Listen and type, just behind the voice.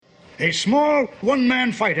A small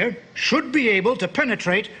one-man fighter should be able to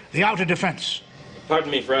penetrate the outer defense. Pardon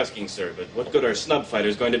me for asking, sir, but what good are snub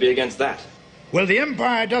fighters going to be against that? Well, the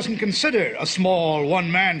Empire doesn't consider a small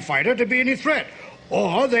one-man fighter to be any threat,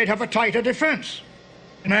 or they'd have a tighter defense.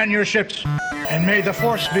 Man your ships, and may the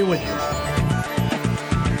Force be with you.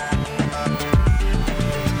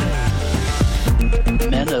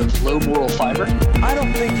 Men of low moral fiber. I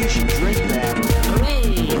don't think you should drink that. Hooray!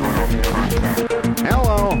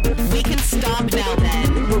 Hello. We can stop now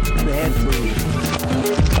then. It looks bad for you.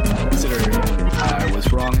 Consider I was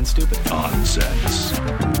wrong and stupid. Nonsense.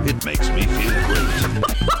 It makes me feel great.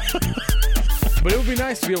 But it would be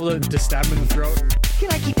nice to be able to stab him in the throat.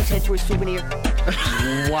 Can I keep his head for a souvenir?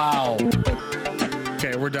 Wow.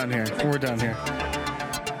 Okay, we're done here.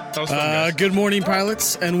 That was fun, guys. Good morning,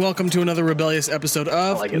 pilots, and welcome to another rebellious episode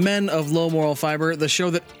of Men of Low Moral Fiber, the show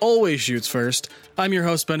that always shoots first. I'm your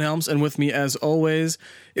host, Ben Helms, and with me, as always,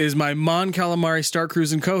 is my Mon Calamari Star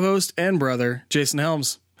Cruising co-host and brother, Jason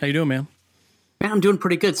Helms. How you doing, man? Man, I'm doing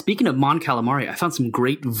pretty good. Speaking of Mon Calamari, I found some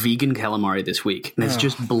great vegan calamari this week, and it's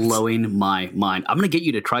just blowing my mind. I'm going to get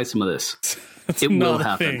you to try some of this. That's it will not a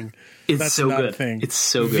happen. thing. It's That's so not good. A thing. It's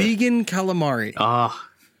so good. Vegan calamari.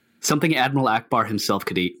 Something Admiral Akbar himself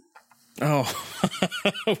could eat. Oh,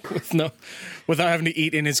 without having to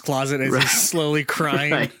eat in his closet as he's slowly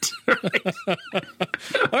crying. Right.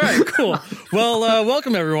 All right, cool. Well,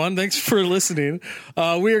 welcome everyone. Thanks for listening.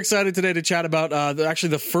 We are excited today to chat about actually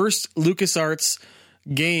the first LucasArts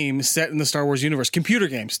game set in the Star Wars universe, computer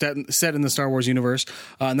game set in the Star Wars universe,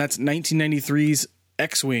 and that's 1993's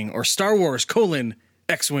X-Wing, or Star Wars: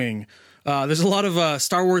 X-Wing. There's a lot of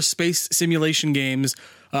Star Wars space simulation games,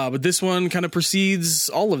 but this one kind of precedes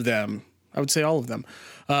all of them. I would say all of them,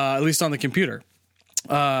 at least on the computer.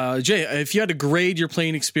 Jay, if you had to grade your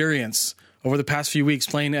playing experience over the past few weeks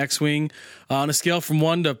playing X-Wing on a scale from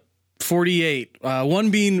 1 to 48,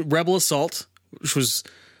 1 being Rebel Assault, which was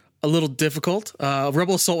a little difficult,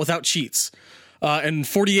 Rebel Assault without cheats, and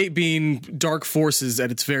 48 being Dark Forces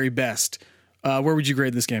at its very best, where would you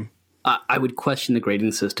grade this game? I would question the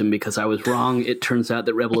grading system because I was wrong. It turns out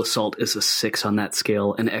that Rebel Assault is a 6 on that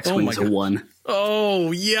scale and X-Wing is a 1.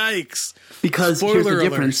 Oh, yikes. Because Spoiler here's the alert.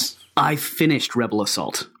 difference. I finished Rebel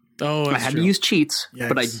Assault. Oh, I had to use cheats,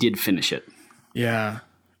 but I did finish it. Yeah.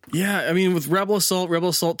 Yeah, I mean, with Rebel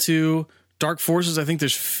Assault 2, Dark Forces, I think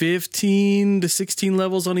there's 15 to 16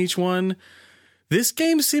 levels on each one. This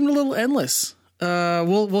game seemed a little endless.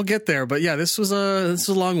 We'll get there, but yeah, this was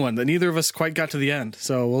a long one that neither of us quite got to the end,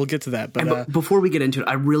 so we'll get to that. But before we get into it,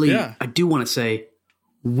 I do want to say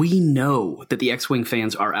we know that the X-Wing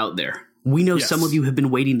fans are out there. We know some of you have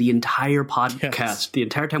been waiting the entire podcast, the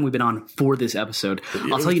entire time we've been on for this episode.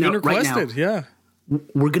 I'll tell you now, right now,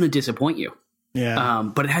 we're going to disappoint you. Yeah,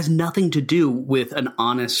 but it has nothing to do with an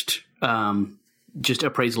honest just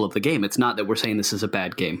appraisal of the game. It's not that we're saying this is a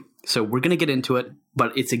bad game. So we're going to get into it,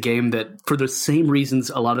 but it's a game that, for the same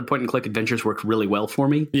reasons, a lot of point-and-click adventures worked really well for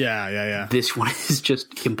me. Yeah. This one is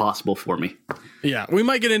just impossible for me. Yeah, we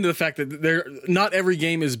might get into the fact that not every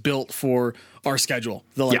game is built for our schedule.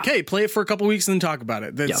 They're like, hey, play it for a couple weeks and then talk about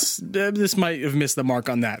it. This might have missed the mark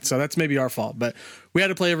on that, so that's maybe our fault. But we had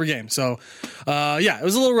to play every game. So, it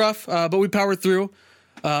was a little rough, but we powered through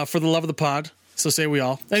for the love of the pod. So say we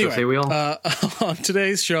all. Anyway, so say we all. On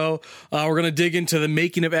today's show, we're going to dig into the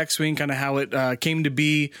making of X-Wing, kind of how it came to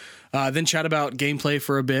be, then chat about gameplay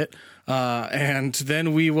for a bit, and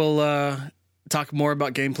then we will talk more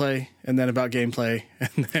about gameplay, and then about gameplay,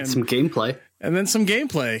 and then some gameplay. And then some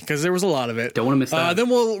gameplay, because there was a lot of it. Don't want to miss that. Then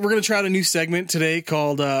we're going to try out a new segment today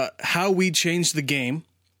called How We Changed the Game.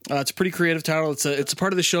 It's a pretty creative title. It's a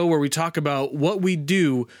part of the show where we talk about what we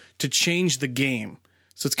do to change the game.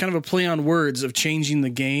 So it's kind of a play on words of changing the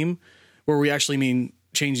game, where we actually mean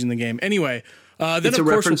changing the game. Anyway, then it's of a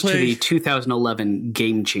course reference we'll play to the 2011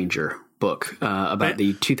 Game Changer book about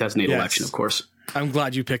the 2008 election, of course. I'm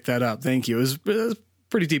glad you picked that up. Thank you. It was a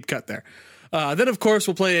pretty deep cut there. Then, of course,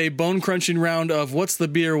 we'll play a bone-crunching round of What's the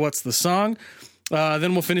Beer, What's the Song?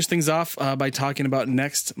 Then we'll finish things off by talking about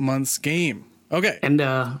next month's game. Okay. And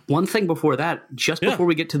one thing before that, just before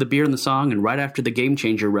we get to the beer and the song and right after the Game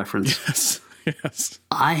Changer reference, Yes.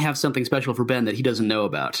 I have something special for Ben that he doesn't know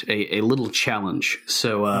about, a little challenge.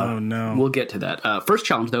 So we'll get to that. First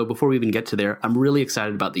challenge, though, before we even get to there, I'm really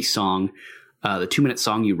excited about the song, the 2-minute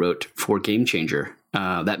song you wrote for Game Changer.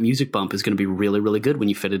 That music bump is going to be really, really good when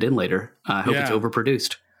you fit it in later. I hope it's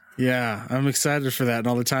overproduced. Yeah, I'm excited for that, and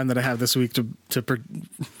all the time that I have this week to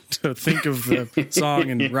think of the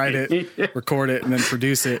song and write it, record it, and then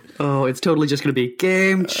produce it. Oh, it's totally just going to be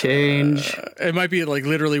Game Change. It might be like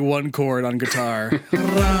literally one chord on guitar.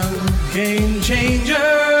 Game Changer.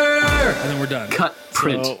 and then we're done. Cut,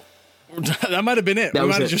 print. So, that might have been it. That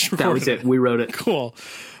was it. That was it. We wrote it. Cool.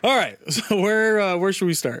 All right. So where should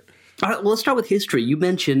we start? All right. Well, let's start with history. You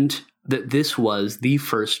mentioned that this was the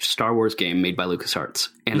first Star Wars game made by LucasArts,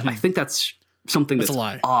 and I think that's something that's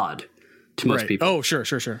odd to most people. Oh, sure.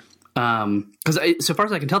 Because so far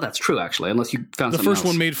as I can tell, that's true, actually, unless you found something else. The first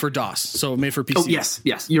one made for DOS, so made for PCs. Oh,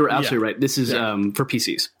 yes. You're absolutely right. This is for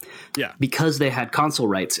PCs. Yeah. Because they had console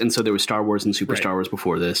rights, and so there was Star Wars and Super Star Wars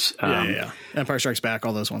before this. Empire Strikes Back,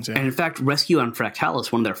 all those ones, yeah. And in fact, Rescue on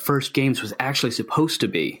Fractalis, one of their first games, was actually supposed to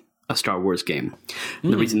be a Star Wars game.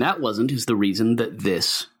 And the reason that wasn't is the reason that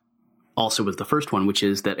this also was the first one, which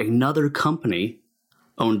is that another company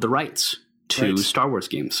owned the rights to Star Wars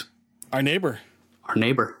games. Our neighbor.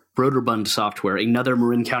 Broderbund Software, another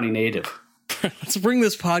Marin County native. Let's bring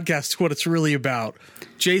this podcast to what it's really about.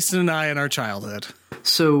 Jason and I in our childhood.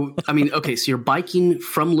 So, I mean, okay, so you're biking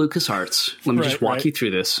from LucasArts. Let me just walk you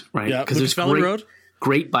through this, right? Yeah, Lucas Valley Road.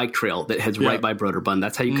 Great bike trail that heads right by Broderbund.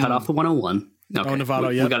 That's how you cut off the 101. Okay, Novato,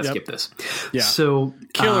 we got to skip this. Yeah. So,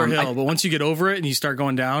 Killer hill, but once you get over it and you start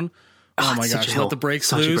going down, oh my gosh, let the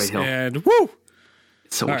brakes loose and woo!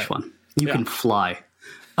 It's so much fun. You can fly.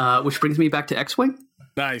 Which brings me back to X-Wing.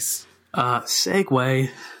 Nice. Segue.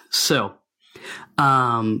 So,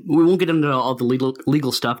 we won't get into all the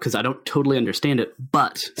legal stuff because I don't totally understand it,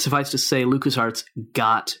 but suffice to say, LucasArts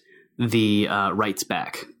got the rights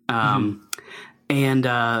back. And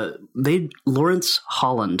Lawrence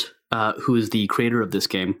Holland, who is the creator of this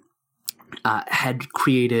game, had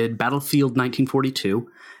created Battlefield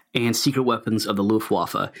 1942 and Secret Weapons of the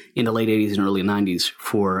Luftwaffe in the late 80s and early 90s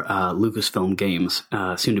for Lucasfilm Games,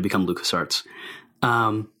 soon to become LucasArts.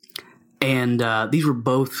 And these were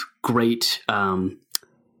both great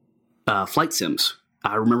flight sims.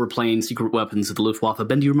 I remember playing Secret Weapons of the Luftwaffe.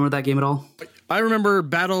 Ben, do you remember that game at all? I remember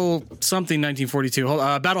Battle something 1942.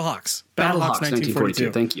 Battle Hawks. Battle Hawks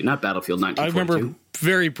 1942. Thank you. Not Battlefield 1942. I remember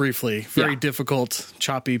very briefly. Very difficult,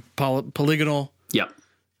 choppy, polygonal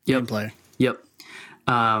gameplay. Yep.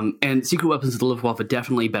 And Secret Weapons of the Luftwaffe,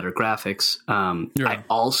 definitely better graphics. I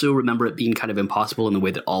also remember it being kind of impossible in the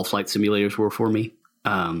way that all flight simulators were for me.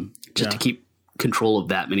 To keep control of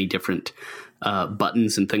that many different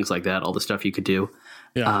buttons and things like that, all the stuff you could do.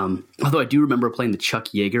 Yeah. Although I do remember playing the Chuck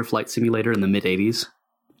Yeager flight simulator in the mid-'80s.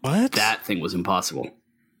 What? That thing was impossible.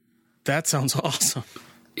 That sounds awesome.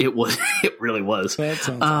 It was. It really was. That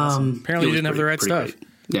sounds awesome. Apparently you didn't have the right stuff. Great.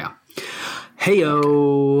 Yeah.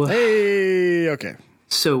 Hey-o. Hey. Okay.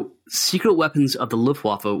 So Secret Weapons of the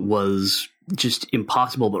Luftwaffe was just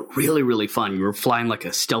impossible, but really, really fun. You were flying like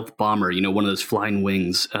a stealth bomber, one of those flying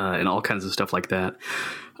wings and all kinds of stuff like that.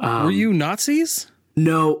 Were you Nazis?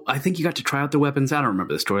 No, I think you got to try out their weapons. I don't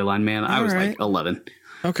remember the storyline, man. I was like 11.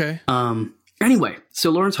 Okay. Anyway,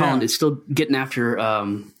 so Lawrence Holland is still getting after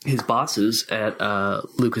his bosses at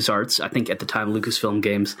LucasArts, I think at the time Lucasfilm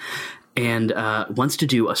Games, and wants to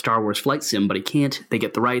do a Star Wars flight sim, but he can't. They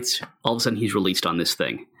get the rights. All of a sudden, he's released on this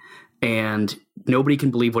thing. And nobody can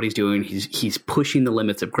believe what he's doing. He's pushing the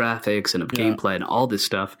limits of graphics and of gameplay and all this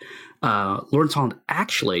stuff. Lawrence Holland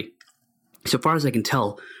actually, so far as I can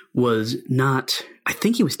tell, was not – I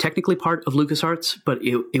think he was technically part of LucasArts, but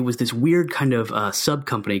it was this weird kind of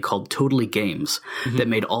sub-company called Totally Games that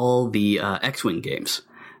made all the X-Wing games.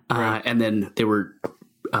 And then they were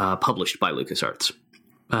published by LucasArts.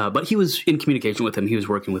 But he was in communication with them. He was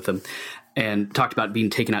working with them and talked about being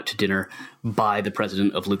taken out to dinner by the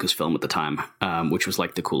president of Lucasfilm at the time, which was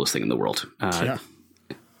like the coolest thing in the world.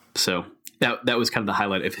 So that was kind of the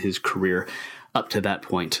highlight of his career up to that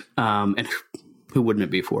point. And who wouldn't it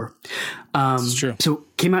be for? It's true. So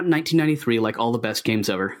came out in 1993, like all the best games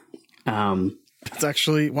ever. It's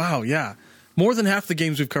actually, wow, yeah. More than half the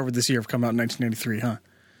games we've covered this year have come out in 1993, huh?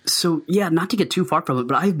 So, yeah, not to get too far from it,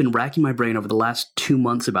 but I've been racking my brain over the last 2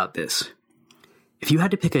 months about this. If you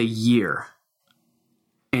had to pick a year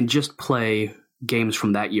and just play games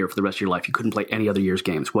from that year for the rest of your life, you couldn't play any other year's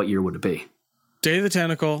games, what year would it be? Day of the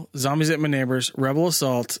Tentacle, Zombies Ate My Neighbors, Rebel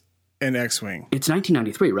Assault, and X-Wing. It's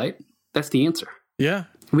 1993, right? That's the answer. Yeah.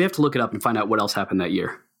 We have to look it up and find out what else happened that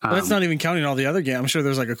year. That's not even counting all the other games. I'm sure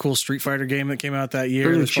there's like a cool Street Fighter game that came out that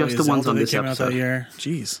year. There's just the ones on this episode. That year.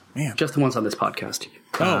 Jeez, man. Just the ones on this podcast.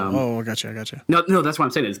 I gotcha. No, that's what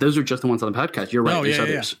I'm saying. Is those are just the ones on the podcast. You're right. There's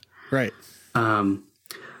others. Yeah. Right.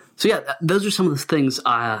 So yeah, those are some of the things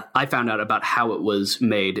I found out about how it was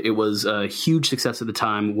made. It was a huge success at the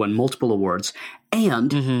time, won multiple awards,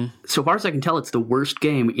 and so far as I can tell, it's the worst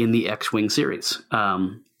game in the X-Wing series.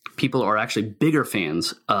 People are actually bigger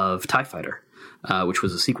fans of TIE Fighter. Which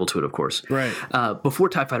was a sequel to it, of course. Right. Before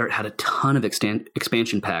TIE Fighter, it had a ton of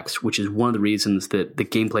expansion packs, which is one of the reasons that the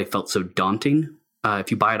gameplay felt so daunting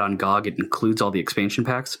If you buy it on GOG, it includes all the expansion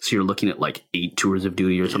packs. So you're looking at like 8 tours of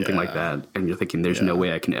duty or something like that. And you're thinking, there's no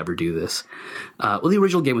way I can ever do this. Well, the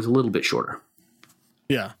original game was a little bit shorter.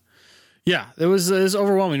 Yeah. Yeah, it was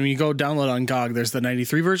overwhelming. When you go download on GOG, there's the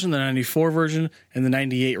 93 version, the 94 version, and the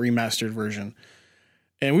 98 remastered version.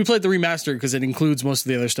 And we played the remastered because it includes most of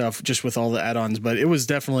the other stuff just with all the add-ons. But it was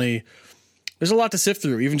definitely, there's a lot to sift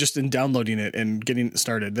through, even just in downloading it and getting it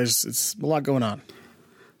started. It's a lot going on.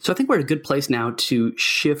 So I think we're at a good place now to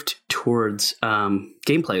shift towards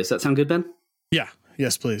gameplay. Does that sound good, Ben? Yeah.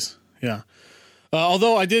 Yes, please. Yeah.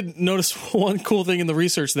 Although I did notice one cool thing in the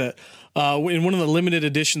research that in one of the limited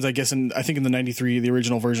editions, I guess, I think in the 93, the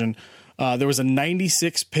original version, there was a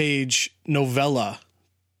 96-page novella,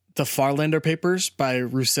 The Farlander Papers by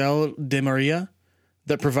Roussel de Maria,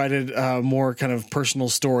 that provided more kind of personal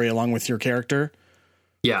story along with your character.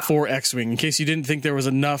 Yeah. For X-Wing, in case you didn't think there was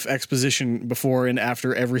enough exposition before and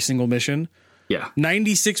after every single mission. Yeah.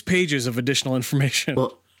 96 pages of additional information.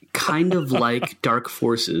 Well, kind of like Dark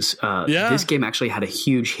Forces. This game actually had a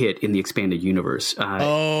huge hit in the expanded universe. It's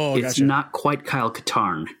gotcha. not quite Kyle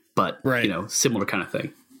Katarn, but similar kind of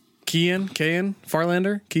thing. Kian,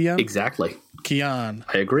 Farlander, Kian. Exactly. Kian.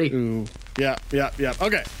 I agree. Ooh. Yeah.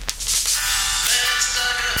 Okay.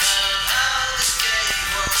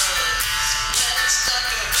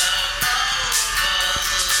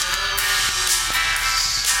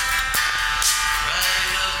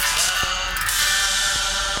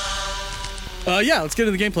 Let's get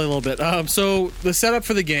into the gameplay a little bit. So the setup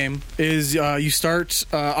for the game is you start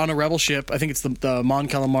on a rebel ship. I think it's the Mon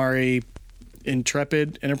Calamari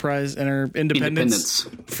Intrepid Enterprise Independence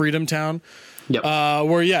Freedom Town. Yep.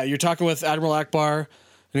 Where you're talking with Admiral Akbar,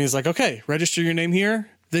 and he's like, okay, register your name here,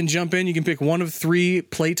 then jump in. You can pick one of 3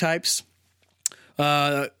 play types.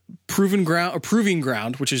 Proving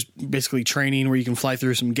ground, which is basically training where you can fly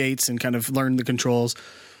through some gates and kind of learn the controls.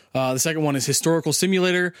 The second one is historical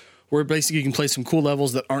simulator, where basically you can play some cool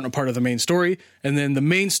levels that aren't a part of the main story. And then the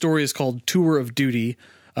main story is called Tour of Duty,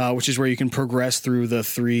 which is where you can progress through the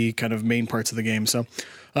 3 kind of main parts of the game. So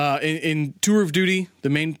in Tour of Duty, the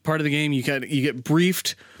main part of the game, you get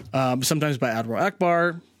briefed sometimes by Admiral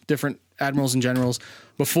Akbar, different admirals and generals,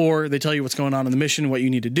 before they tell you what's going on in the mission, what you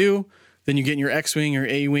need to do. Then you get in your X-Wing, your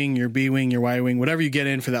A-Wing, your B-Wing, your Y-Wing, whatever you get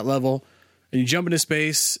in for that level, and you jump into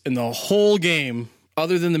space, and the whole game,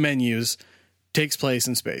 other than the menus, takes place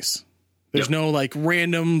in space. There's no like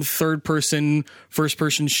random third-person,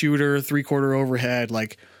 first-person shooter, 3/4 overhead,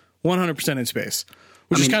 like 100% in space,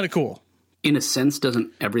 which is kind of cool. In a sense,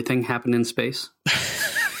 doesn't everything happen in space?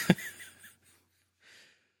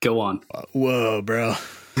 Go on. Whoa, bro.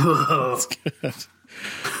 Whoa. That's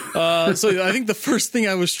good. So I think the first thing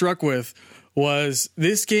I was struck with was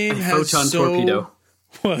this game has photon torpedo.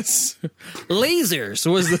 Was lasers.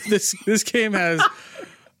 This game has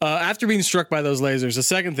after being struck by those lasers, the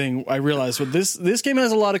second thing I realized was this game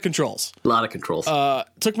has a lot of controls. A lot of controls.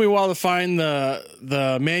 Took me a while to find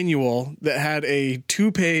the manual that had a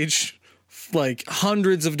 2-page, like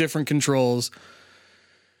hundreds of different controls.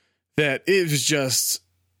 That it was just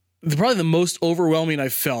probably the most overwhelming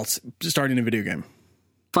I've felt starting a video game.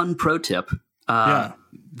 Fun pro tip.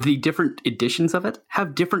 The different editions of it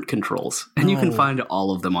have different controls, and you can find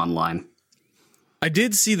all of them online. I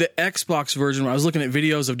did see the Xbox version when I was looking at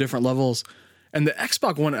videos of different levels, and the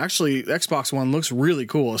Xbox One looks really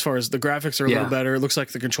cool as far as the graphics are a little better. It looks like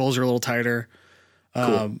the controls are a little tighter.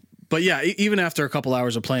 Cool. But yeah, even after a couple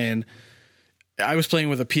hours of playing, I was playing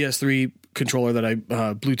with a PS3 controller that I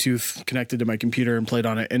Bluetooth connected to my computer and played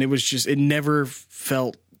on it, and it never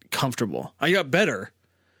felt comfortable. I got better.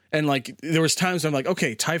 And like there was times I'm like,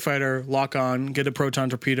 okay, TIE fighter, lock on, get a proton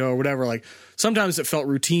torpedo or whatever. Like sometimes it felt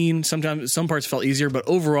routine, sometimes some parts felt easier, but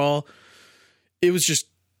overall it was just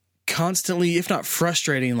constantly, if not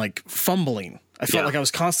frustrating, like fumbling. I felt like I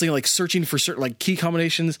was constantly like searching for certain like key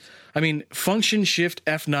combinations. I mean, function shift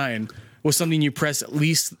F9 was something you press at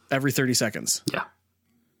least every 30 seconds. Yeah.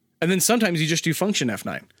 And then sometimes you just do function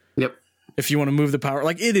F9. Yep. If you want to move the power,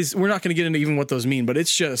 like it is, we're not going to get into even what those mean, but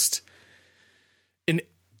it's just an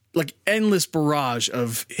like endless barrage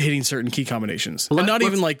of hitting certain key combinations. Well, and not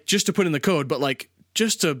even like just to put in the code, but like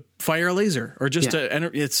just to fire a laser or just to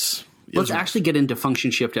enter. Let's actually get into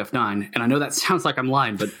function shift F9. And I know that sounds like I'm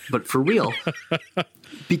lying, but for real,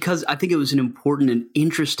 because I think it was an important and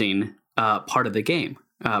interesting part of the game,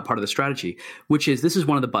 part of the strategy, which is this is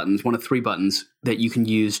one of 3 buttons that you can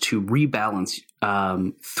use to rebalance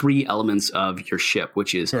 3 elements of your ship,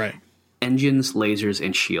 which is engines, lasers,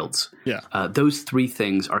 and shields. Yeah. Those 3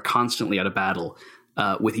 things are constantly at a battle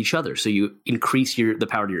with each other. So you increase the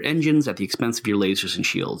power to your engines at the expense of your lasers and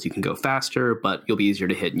shields. You can go faster, but you'll be easier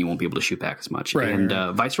to hit and you won't be able to shoot back as much,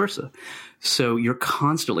 vice versa. So you're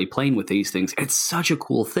constantly playing with these things. It's such a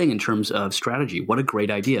cool thing in terms of strategy. What a great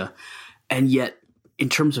idea. And yet, in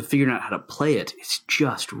terms of figuring out how to play it, it's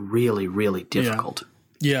just really, really difficult.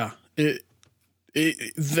 Yeah.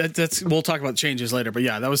 That's we'll talk about changes later, but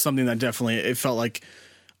yeah, that was something that definitely, it felt like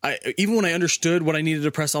even when I understood what I needed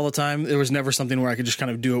to press all the time, there was never something where I could just kind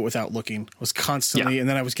of do it without looking. I was constantly, and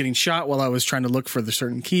then I was getting shot while I was trying to look for the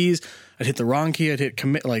certain keys. I'd hit the wrong key. I'd hit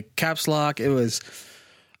caps lock.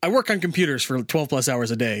 I work on computers for 12 plus hours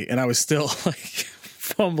a day, and I was still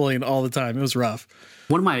fumbling all the time. It was rough.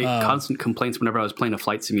 One of my constant complaints whenever I was playing a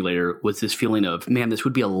flight simulator was this feeling of, man, this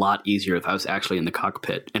would be a lot easier if I was actually in the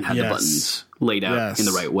cockpit and had the buttons laid out in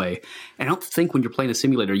the right way. And I don't think when you're playing a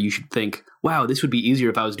simulator, you should think, wow, this would be easier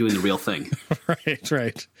if I was doing the real thing.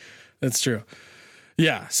 Right. That's true.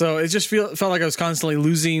 Yeah. So it just felt like I was constantly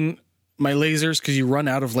losing my lasers because you run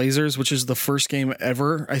out of lasers, which is the first game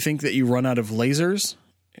ever, I think, that you run out of lasers.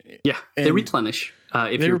 Yeah. They replenish.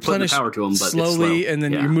 If you're putting the power to them, but slowly, and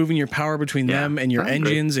then you're moving your power between them and your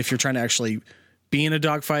engines. If you're trying to actually be in a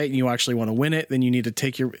dogfight and you actually want to win it, then you need to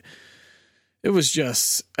take your. It was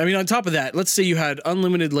just, on top of that, let's say you had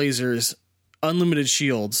unlimited lasers, unlimited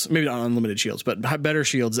shields, maybe not unlimited shields, but better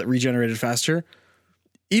shields that regenerated faster.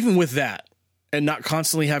 Even with that, and not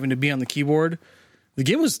constantly having to be on the keyboard, the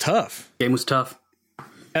game was tough. And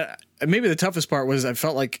maybe the toughest part was I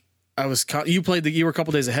felt like you were a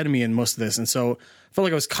couple days ahead of me in most of this, and so I felt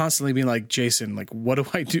like I was constantly being like, Jason, what do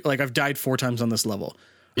I do? I've died 4 times on this level.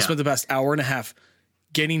 I spent the past hour and a half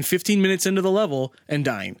getting 15 minutes into the level and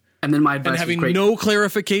dying. And then my advice and having was great. No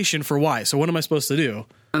clarification for why. So what am I supposed to do?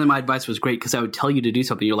 And then my advice was great because I would tell you to do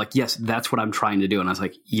something. You're like, yes, that's what I'm trying to do. And I was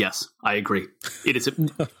like, yes, I agree. It is.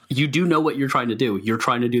 You do know what you're trying to do. You're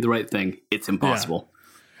trying to do the right thing. It's impossible. Yeah.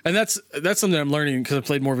 And that's something I'm learning because I've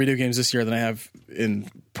played more video games this year than I have in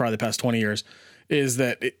probably the past 20 years, is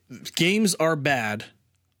that games are bad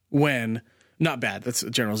when, not bad, that's a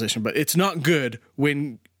generalization, but it's not good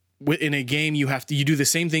when in a game you do the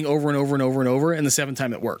same thing over and over and over and over, and the 7th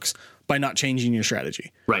time it works by not changing your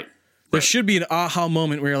strategy. Right. There should be an aha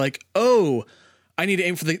moment where you're like, oh, I need to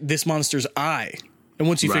aim for this monster's eye. And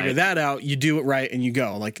once you figure that out, you do it right and you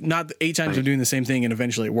go. Not 8 times of doing the same thing and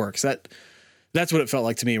eventually it works. That's what it felt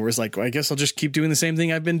like to me, where it's like, I guess I'll just keep doing the same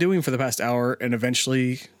thing I've been doing for the past hour, and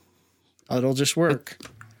eventually it'll just work.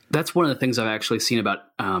 That's one of the things I've actually seen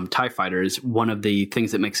about TIE Fighters. One of the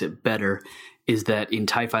things that makes it better is that in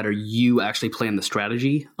TIE Fighter, you actually plan the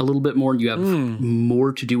strategy a little bit more. You have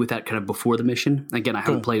more to do with that kind of before the mission. Again, I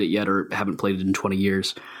haven't played it yet, or haven't played it in 20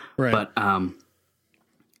 years. Right.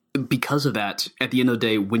 But because of that, at the end of the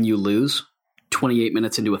day, when you lose 28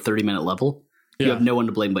 minutes into a 30-minute level, you have no one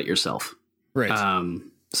to blame but yourself. Right.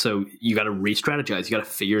 So you got to re-strategize. You got to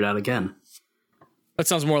figure it out again. That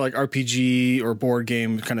sounds more like RPG or board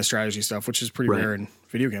game kind of strategy stuff, which is pretty rare in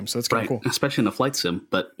video games. So that's kind of cool, especially in the flight sim.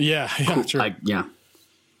 But cool. True.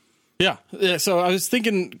 Yeah. So I was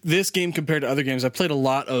thinking, this game compared to other games, I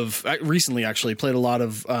recently played a lot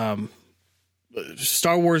of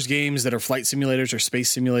Star Wars games that are flight simulators or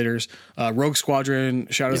space simulators. Rogue Squadron,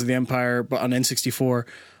 Shadows of the Empire, but on N64.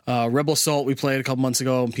 Rebel Assault we played a couple months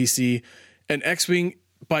ago on PC. And X-Wing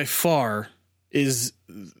by far is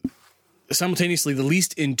simultaneously the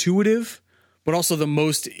least intuitive, but also the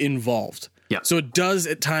most involved. Yeah. So it does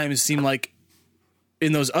at times seem like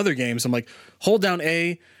in those other games, I'm like, hold down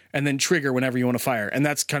A and then trigger whenever you want to fire. And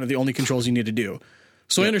that's kind of the only controls you need to do.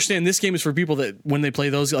 So I understand this game is for people that when they play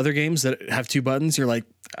those other games that have 2 buttons, you're like,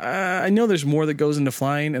 I know there's more that goes into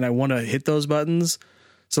flying and I want to hit those buttons.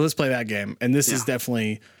 So let's play that game. And this is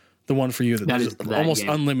definitely the one for you that there's almost game.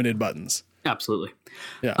 Unlimited buttons. Absolutely.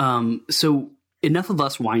 Yeah. So enough of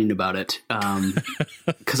us whining about it,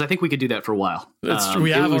 because I think we could do that for a while. That's true. We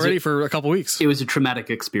have already for a couple weeks. It was a traumatic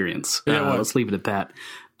experience. Yeah, let's leave it at that.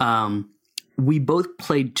 We both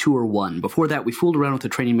played Tour 1. Before that, we fooled around with the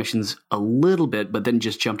training missions a little bit, but then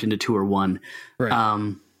just jumped into Tour 1. Right.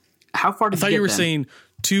 How far did I thought you were saying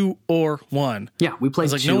 2 or 1. Yeah, we played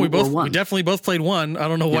 2 no, or 1. We definitely both played 1. I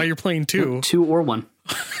don't know why you're playing 2. 2 or 1.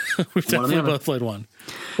 We've definitely both played 1.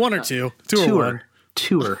 1 or 2. 2 or 1.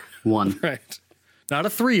 2 or 1. Right. Not a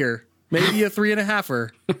 3-er. Maybe a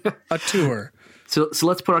 3.5-er. A 2-er. So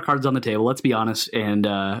let's put our cards on the table. Let's be honest. And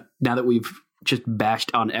now that we've just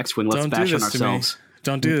bashed on X-Wing, let's bash on ourselves.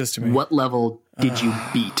 Don't do this to me. What level did you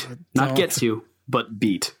beat? Not get to, but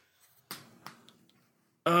beat.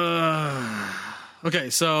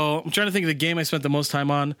 Okay, so I'm trying to think of the game I spent the most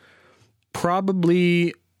time on.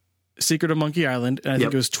 Probably Secret of Monkey Island, and I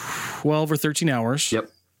think it was 12 or 13 hours. Yep.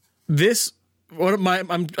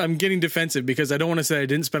 I'm getting defensive because I don't want to say I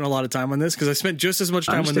didn't spend a lot of time on this, because I spent just as much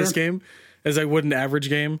time on this game as I would an average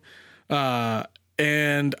game.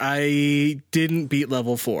 And I didn't beat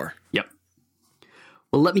level 4. Yep.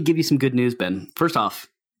 Well, let me give you some good news, Ben. First off,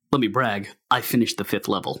 let me brag. I finished the 5th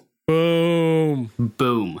level. Boom.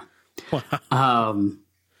 Wow.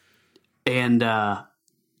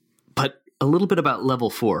 But a little bit about level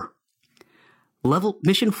 4.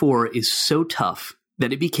 Mission 4 is so tough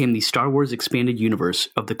that it became the Star Wars expanded universe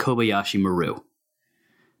of the Kobayashi Maru.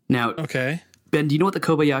 Now, okay, Ben, do you know what the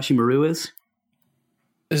Kobayashi Maru is?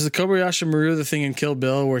 Is the Kobayashi Maru the thing in Kill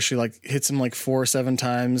Bill where she like hits him like 4 or 7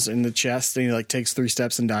 times in the chest and he like takes 3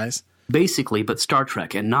 steps and dies? Basically, but Star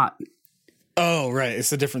Trek and not. Oh, right.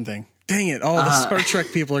 It's a different thing. Dang it. All the Star Trek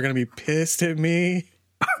people are going to be pissed at me.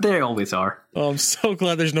 They always are. Oh, I'm so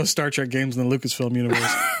glad there's no Star Trek games in the Lucasfilm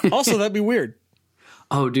universe. Also, that'd be weird.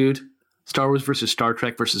 Oh, dude. Star Wars versus Star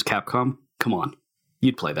Trek versus Capcom? Come on.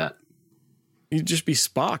 You'd play that. You'd just be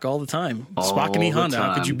Spock all the time. Spock and E Honda.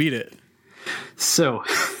 How could you beat it? So,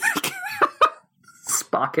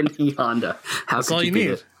 Spock and E Honda. How could you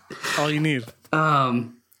beat it? All you need.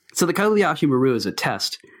 So the Kobayashi Maru is a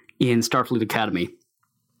test in Starfleet Academy.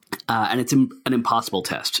 And it's an impossible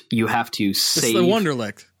test. You have to save... It's the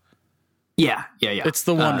Wonderlicht. Yeah. It's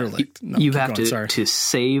the Wonderlicht. You have to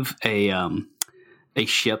save a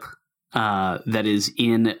ship that is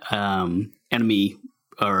in enemy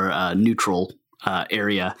or neutral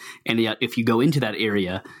area. And yet, if you go into that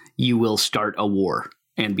area, you will start a war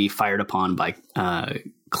and be fired upon by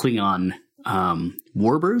Klingon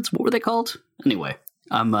warbirds. What were they called? Anyway,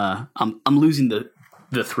 I'm losing the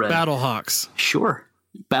thread. Battlehawks. Sure.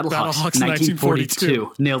 Battlehawks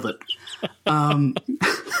 1942. Nailed it.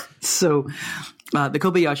 So the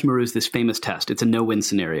Kobayashi Maru is this famous test. It's a no-win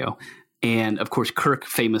scenario. And, of course, Kirk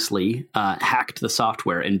famously hacked the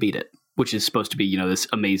software and beat it, which is supposed to be, this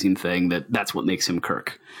amazing thing that's what makes him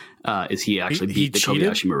Kirk, is he actually beat the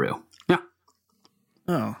Kobayashi Maru. Yeah.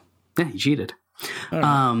 Oh. Yeah, he cheated.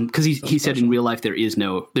 Because he said in real life there's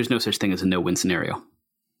no such thing as a no-win scenario.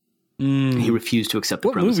 He refused to accept the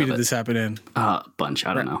premise of it. What movie did this happen in? A bunch.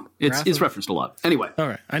 I don't know. It's referenced a lot. Anyway. All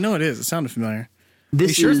right. I know it is. It sounded familiar. Are you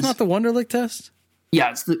sure it's not the Wonderlicht test? Yeah,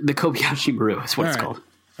 it's the Kobayashi Maru. That's what it's called.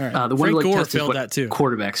 All right. The Frank Wonderlicht Gore test is what that too.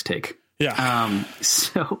 Quarterbacks take. Yeah.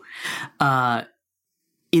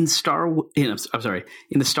 In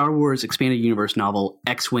the Star Wars expanded universe novel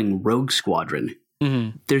X-Wing Rogue Squadron,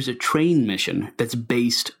 there's a train mission that's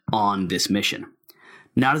based on this mission.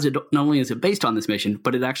 Not only is it based on this mission,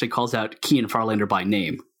 but it actually calls out Kean Farlander by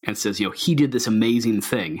name and says, he did this amazing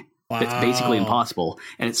thing that's basically impossible.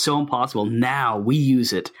 And it's so impossible, now we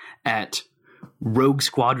use it at Rogue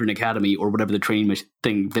Squadron Academy or whatever the training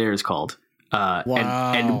thing there is called.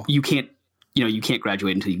 And you can't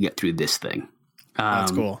graduate until you get through this thing.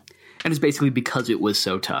 That's cool. And it's basically because it was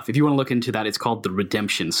so tough. If you want to look into that, it's called the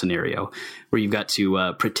redemption scenario, where you've got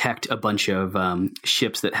to protect a bunch of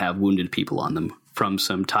ships that have wounded people on them from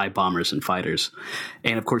some TIE bombers and fighters.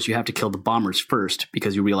 And, of course, you have to kill the bombers first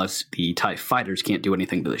because you realize the TIE fighters can't do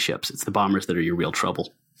anything to the ships. It's the bombers that are your real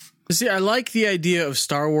trouble. See, I like the idea of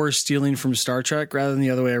Star Wars stealing from Star Trek rather than the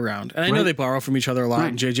other way around. And I know they borrow from each other a lot,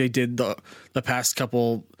 and JJ did the past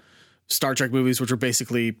couple Star Trek movies, which were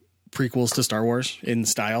basically prequels to Star Wars in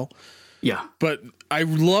style. Yeah. But I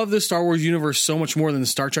love the Star Wars universe so much more than the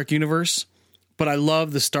Star Trek universe. But I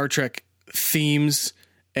love the Star Trek themes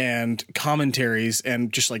and commentaries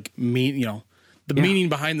and just like the meaning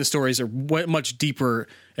behind the stories are much deeper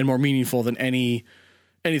and more meaningful than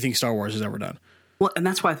anything Star Wars has ever done. Well, and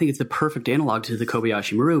that's why I think it's the perfect analog to the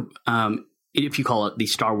Kobayashi Maru, if you call it the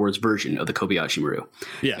Star Wars version of the Kobayashi Maru.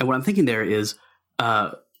 Yeah. And what I'm thinking there is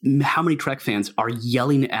how many Trek fans are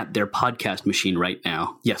yelling at their podcast machine right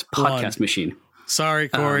now? Yes, podcast machine. Sorry,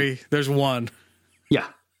 Corey. There's one. Yeah.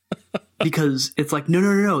 Because it's like,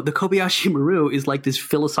 no. The Kobayashi Maru is like this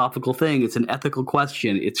philosophical thing. It's an ethical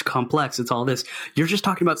question. It's complex. It's all this. You're just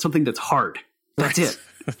talking about something that's hard. That's it.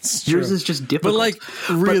 That's Yours true. is just difficult. But like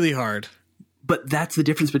really hard. But that's the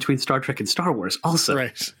difference between Star Trek and Star Wars also.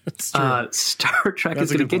 Right. That's true. Star Trek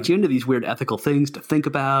is going to get you into these weird ethical things to think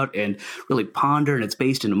about and really ponder, and it's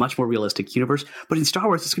based in a much more realistic universe. But in Star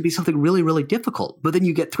Wars, it's going to be something really, really difficult. But then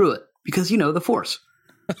you get through it because, the Force.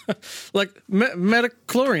 Like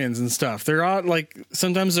metachlorians and stuff. They're on, like,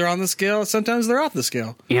 sometimes they're on the scale, sometimes they're off the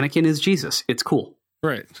scale. Anakin is Jesus. It's cool.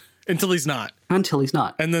 Right. Until he's not. And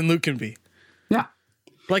then Luke can be. Yeah.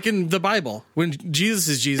 Like in the Bible, when Jesus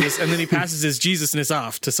is Jesus, and then he passes his Jesusness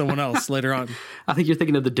off to someone else later on. I think you're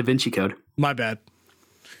thinking of the Da Vinci Code. My bad.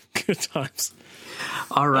 Good times.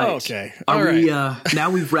 All right. Okay. Now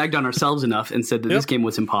we've ragged on ourselves enough and said that this game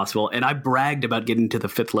was impossible, and I bragged about getting to the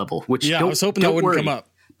 5th level, which I was hoping that wouldn't come up.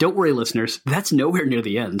 Don't worry, listeners. That's nowhere near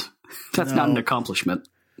the end. That's not an accomplishment.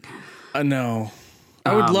 No.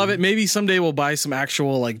 I would love it. Maybe someday we'll buy some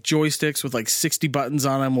actual like joysticks with like 60 buttons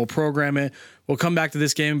on them. We'll program it. We'll come back to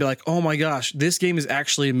this game and be like, oh my gosh, this game is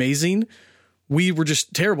actually amazing. We were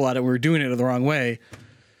just terrible at it. We were doing it the wrong way.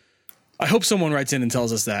 I hope someone writes in and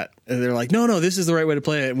tells us that. And they're like, no, this is the right way to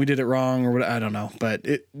play it, and we did it wrong, or what? I don't know. But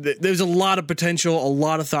there's a lot of potential, a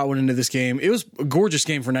lot of thought went into this game. It was a gorgeous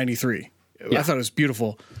game for 93. Yeah. I thought it was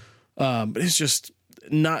beautiful. But it's just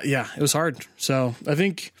not, it was hard. So I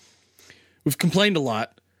think we've complained a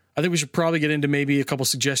lot. I think we should probably get into maybe a couple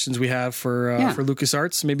suggestions we have for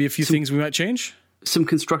LucasArts, maybe a few things we might change. Some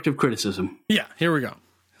constructive criticism. Yeah, here we go.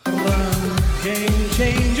 Game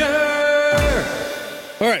changer.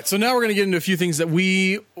 All right, so now we're going to get into a few things that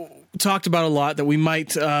we talked about a lot that we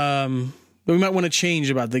might want to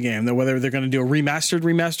change about the game. That whether they're going to do a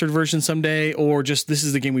remastered version someday, or just this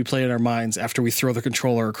is the game we play in our minds after we throw the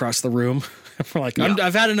controller across the room. We're like,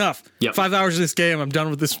 I've had enough. Yep. 5 hours of this game. I'm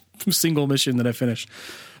done with this single mission that I finished.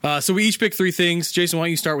 So we each pick 3 things. Jason, why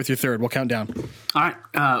don't you start with your third? We'll count down. All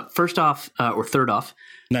right. First off, or third off.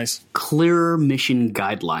 Nice. Clearer mission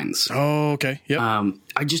guidelines. Oh, okay. Yep.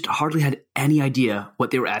 I just hardly had any idea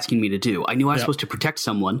what they were asking me to do. I knew I was supposed to protect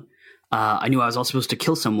someone. I knew I was also supposed to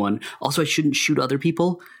kill someone. Also, I shouldn't shoot other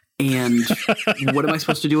people. And what am I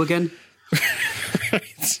supposed to do again?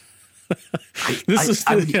 Right.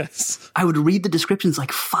 I would read the descriptions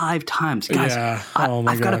like 5 times. Guys,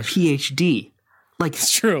 I've got a PhD. Like,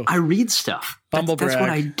 it's true. I read stuff. That's what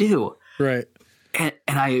I do. Right. And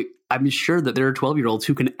I'm sure that there are 12-year-olds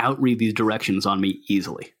who can outread these directions on me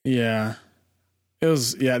easily. Yeah.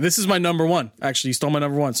 This is my number one. Actually, you stole my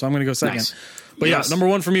number one, so I'm going to go second. Nice. But number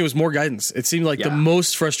one for me was more guidance. It seemed like the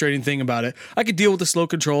most frustrating thing about it. I could deal with the slow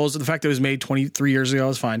controls. The fact that it was made 23 years ago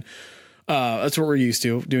is fine. That's what we're used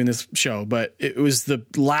to doing this show. But it was the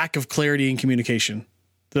lack of clarity and communication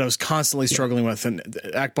that I was constantly struggling with. And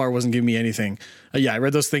Akbar wasn't giving me anything. I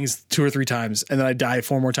read those things 2 or 3 times, and then I die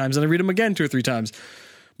 4 more times, and I read them again 2 or 3 times.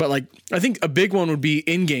 But like, I think a big one would be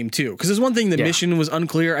in-game too. Because there's one thing, the mission was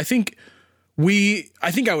unclear. I think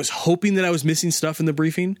I was hoping that I was missing stuff in the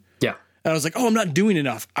briefing. Yeah. And I was like, I'm not doing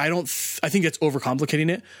enough. I think that's overcomplicating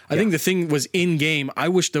it. I think the thing was in-game. I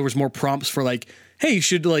wish there was more prompts for like, hey, you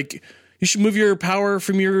should move your power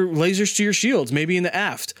from your lasers to your shields, maybe in the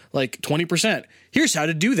aft, like 20%. Here's how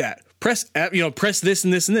to do that. Press this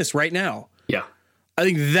and this and this right now. Yeah. I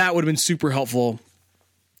think that would have been super helpful.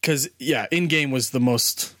 Because, in-game was the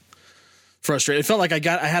most frustrating. It felt like I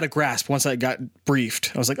had a grasp once I got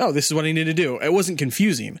briefed. I was like, this is what I need to do. It wasn't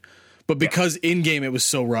confusing. But because in-game it was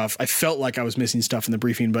so rough, I felt like I was missing stuff in the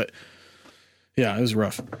briefing. But, it was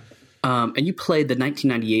rough. And you played the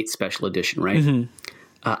 1998 special edition, right? Mm-hmm.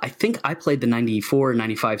 I think I played the 94 and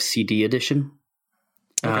 95 CD edition.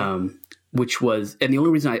 Okay. Which was, and the only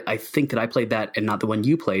reason I think that I played that and not the one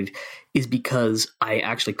you played is because I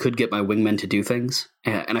actually could get my wingmen to do things.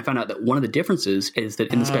 And I found out that one of the differences is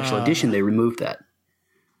that in the special edition, they removed that.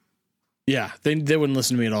 Yeah, they wouldn't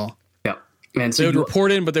listen to me at all. Yeah. And so they would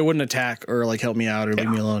report in, but they wouldn't attack or like help me out or leave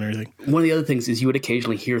me alone or anything. One of the other things is you would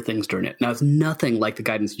occasionally hear things during it. Now, it's nothing like the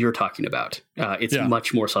guidance you're talking about. It's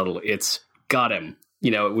much more subtle. It's got him,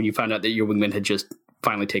 when you found out that your wingmen had just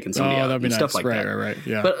finally taken somebody out and stuff like that. Right.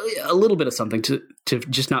 Yeah. But a little bit of something to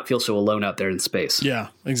just not feel so alone out there in space. Yeah,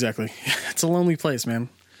 exactly. It's a lonely place, man.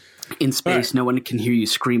 In space, no one can hear you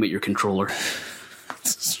scream at your controller.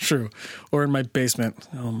 It's true. Or in my basement.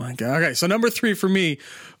 Oh my God. Okay, so number 3 for me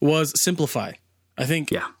was simplify. I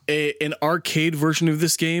think an arcade version of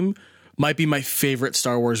this game might be my favorite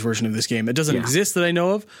Star Wars version of this game. It doesn't exist that I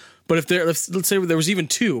know of, but if let's say there was even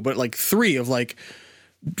 2, but like 3 of like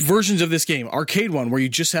versions of this game, arcade one where you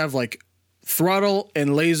just have like throttle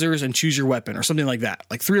and lasers and choose your weapon or something like that,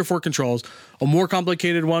 like 3 or 4 controls. A more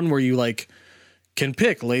complicated one where you like can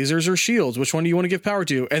pick lasers or shields, which one do you want to give power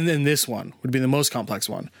to, and then this one would be the most complex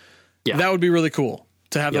one. That would be really cool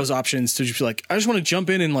to have those options to just be like, I just want to jump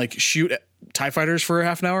in and like shoot TIE fighters for a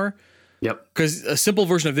half an hour. Because a simple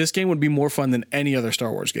version of this game would be more fun than any other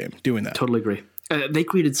Star Wars game doing that. Totally agree. They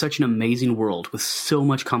created such an amazing world with so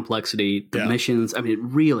much complexity. The missions, I mean, it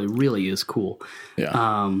really, really is cool.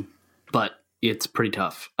 But it's pretty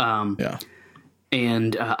tough.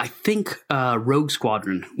 And I think Rogue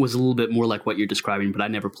Squadron was a little bit more like what you're describing, but I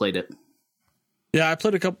never played it. Yeah, I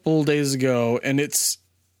played a couple days ago, and it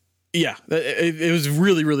was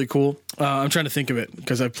really, really cool. I'm trying to think of it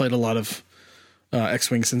because I played a lot of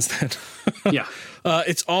X-Wing since then. Yeah.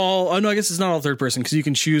 It's all. Oh no, I guess it's not all third person because you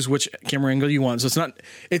can choose which camera angle you want. So it's not.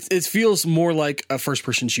 It feels more like a first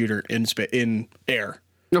person shooter in air.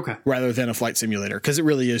 Okay. Rather than a flight simulator, because it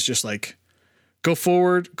really is just like go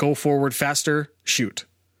forward, faster, shoot.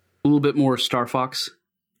 A little bit more Star Fox.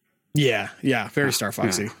 Yeah, very Star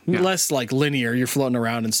Foxy. Yeah. Less like linear. You're floating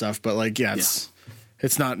around and stuff, but like it's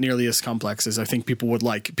not nearly as complex as I think people would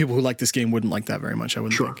like. People who like this game wouldn't like that very much. I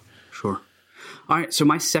wouldn't think. Sure. All right. So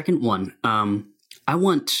my second one, I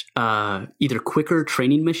want either quicker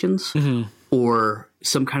training missions or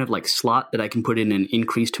some kind of like slot that I can put in an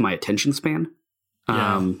increase to my attention span.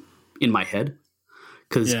 In my head,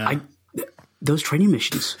 because those training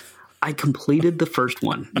missions, I completed the first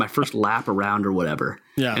one, my first lap around or whatever,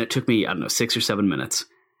 and it took me, I don't know, 6 or 7 minutes,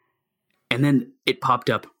 and then it popped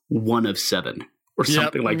up 1 of 7 or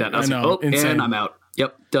something like that. I was like, and I'm out.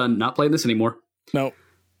 Yep, done. Not playing this anymore. No.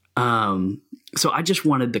 So I just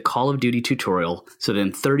wanted the Call of Duty tutorial. So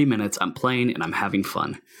then 30 minutes, I'm playing and I'm having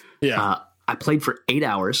fun. Yeah. I played for 8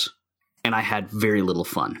 hours and I had very little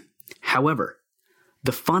fun. However,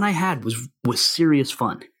 the fun I had was serious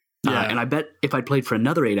fun. And I bet if I'd played for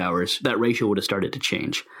another 8 hours, that ratio would have started to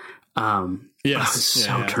change. I was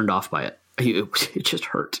so turned off by it. It just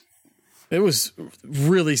hurt. It was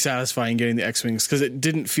really satisfying getting the X-Wings because it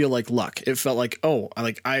didn't feel like luck. It felt like,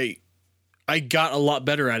 I got a lot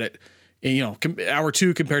better at it. And, hour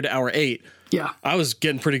 2 compared to hour 8. Yeah. I was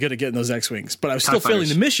getting pretty good at getting those X-Wings, but I was still failing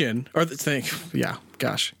the mission or the thing. Yeah.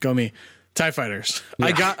 Gosh, go me. TIE Fighters. Yeah.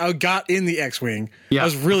 I got in the X-Wing. Yeah. I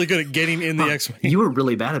was really good at getting in the X-Wing. You were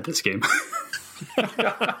really bad at this game.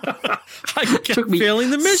 I kept failing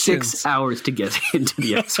the missions. 6 hours to get into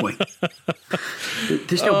the X-Wing.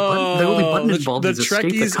 There's no button. The only button involved is escape the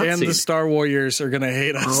cutscene. The Trekkies and the Star Warriors are going to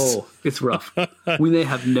hate us. Oh, it's rough. We may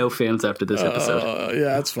have no fans after this episode.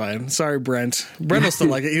 Yeah, that's fine. Sorry, Brent. Brent will still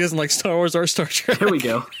like it. He doesn't like Star Wars or Star Trek. There we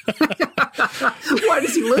go. Why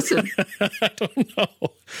does he listen? I don't know.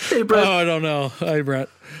 Hey, Brent. Oh, I don't know. Hi, Brent.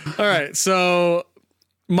 All right, so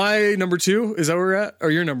my number 2, is that where we're at? Or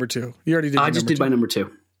your number 2? You already did your I just did my number 2.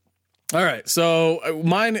 All right, so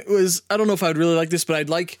mine was, I don't know if I'd really like this, but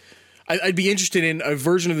I'd be interested in a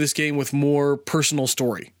version of this game with more personal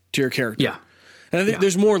story to your character. Yeah. And I think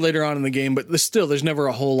there's more later on in the game, but there's never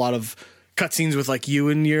a whole lot of cutscenes with like you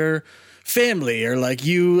and your family or like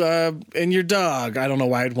you and your dog. I don't know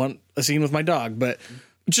why I'd want a scene with my dog, but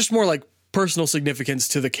just more like personal significance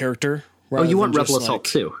to the character. Oh, you want Rebel Assault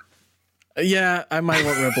 2? Yeah, I might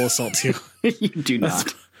want Rebel Assault 2. You do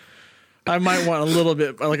not. I might want a little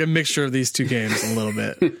bit, like a mixture of these two games a little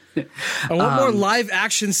bit. I want more live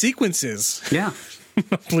action sequences. Yeah.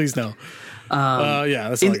 Please no.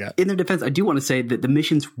 That's all I got. In their defense, I do want to say that the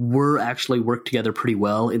missions were actually worked together pretty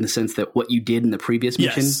well in the sense that what you did in the previous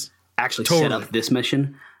mission actually set up this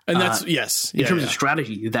mission. And that's, in terms of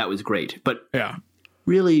strategy, that was great. But yeah,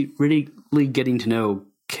 really, really getting to know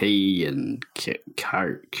Cayenne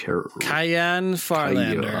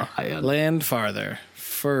Farlander. Land farther.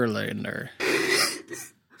 Furlander.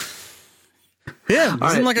 Yeah, he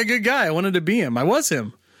seemed like a good guy. I wanted to be him. I was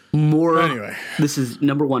him. Anyway. This is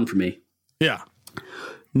number 1 for me. Yeah.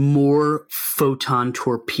 More photon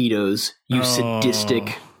torpedoes, you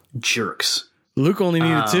sadistic jerks. Luke only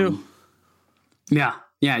needed 2. Yeah,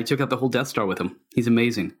 he took out the whole Death Star with him. He's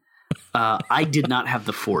amazing. I did not have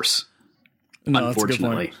the Force,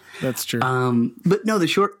 unfortunately. That's true. But no, the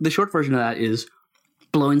short version of that is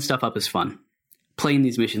blowing stuff up is fun. Playing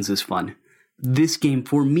these missions is fun. This game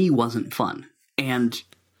for me wasn't fun. And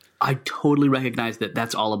I totally recognize that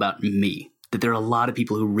that's all about me. That there are a lot of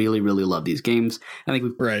people who really, really love these games. I think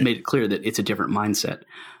we've made it clear that it's a different mindset.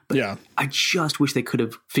 But I just wish they could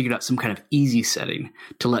have figured out some kind of easy setting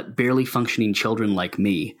to let barely functioning children like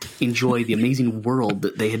me enjoy the amazing world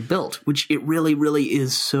that they had built, which it really, really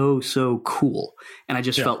is so, so cool. And I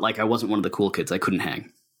just felt like I wasn't one of the cool kids. I couldn't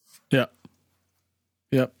hang. Yeah.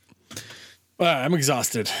 Yep. I'm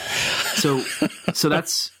exhausted. So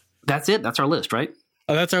that's it. That's our list, right?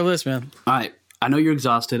 Oh, that's our list, man. All right. I know you're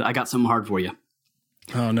exhausted. I got something hard for you.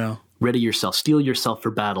 Oh, no. Ready yourself. Steel yourself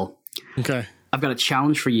for battle. Okay. I've got a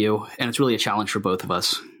challenge for you, and it's really a challenge for both of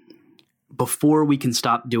us. Before we can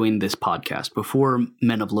stop doing this podcast, before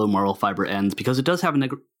Men of Low Moral Fiber ends, because it does have an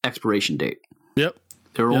expiration date. Yep.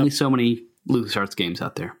 There are only so many LucasArts games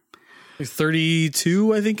out there.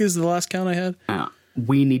 32, I think, is the last count I had.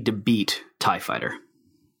 We need to beat TIE Fighter.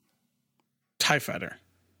 TIE Fighter.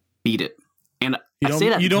 Beat it. And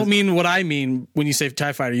you don't mean what I mean when you say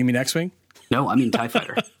TIE Fighter. You mean X-Wing? No, I mean TIE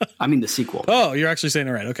Fighter. I mean the sequel. Oh, you're actually saying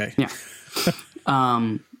it right. Okay. Yeah.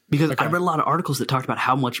 Because I read a lot of articles that talked about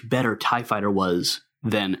how much better TIE Fighter was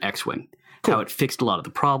than X-Wing. how it fixed a lot of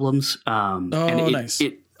the problems. And nice.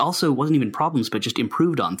 It also wasn't even problems, but just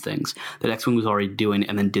improved on things that X-Wing was already doing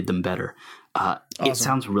and then did them better. It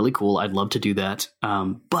sounds really cool. I'd love to do that.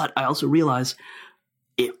 But I also realize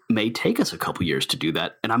it may take us a couple years to do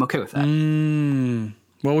that, and I'm okay with that.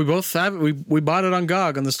 Well, we both have it. We bought it on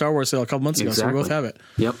GOG on the Star Wars sale a couple months ago, so we both have it.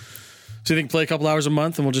 Yep. So you think play a couple hours a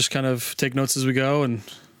month, and we'll just kind of take notes as we go, and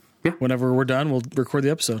whenever we're done, we'll record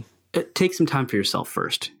the episode. Take some time for yourself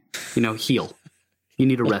first. Heal. You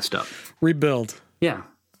need to rest up. Rebuild. Yeah.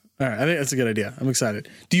 All right, I think that's a good idea. I'm excited.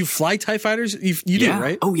 Do you fly TIE fighters? You do,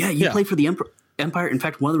 right? Oh, yeah. You play for the Empire. In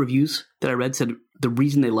fact, one of the reviews that I read said the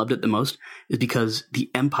reason they loved it the most is because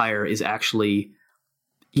the Empire is actually,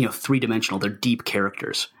 three-dimensional. They're deep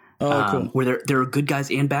characters. Oh, cool. Where there are good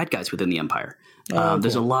guys and bad guys within the Empire.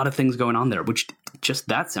 There's a lot of things going on there, which just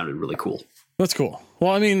that sounded really cool. That's cool.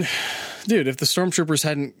 Well, I mean, dude, if the Stormtroopers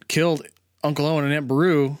hadn't killed Uncle Owen and Aunt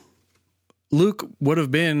Beru, Luke would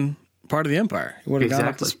have been part of the Empire. He would have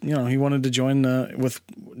exactly. He wanted to join with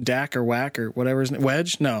Dak or Wack or whatever his name.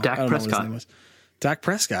 Wedge? No, Dak I don't Prescott. know what his name was. Dak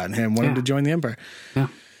Prescott and him wanted to join the Empire. Yeah.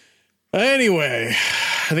 Anyway,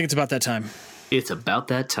 I think it's about that time. It's about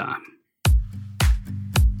that time.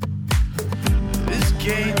 This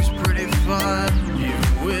game's pretty fun,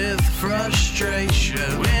 even with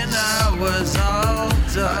frustration. When I was all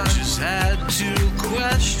done, I just had to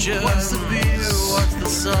question, what's the beer, what's the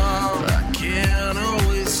song? I can't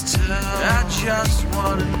always tell. I just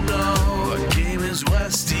want to know, what game is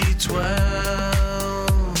Westy 12?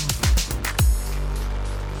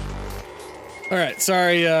 All right,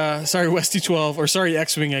 sorry Westy 12, or sorry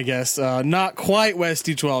X-Wing, I guess. Not quite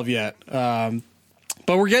Westy 12 yet.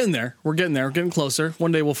 But we're getting there. We're getting closer.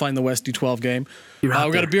 One day we'll find the Westy 12 game. We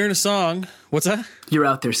got a beer and a song. What's that? You're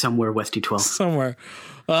out there somewhere, Westy 12. Somewhere.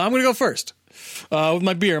 I'm going to go first with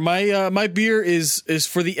my beer. My beer is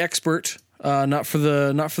for the expert, not for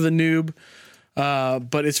the noob,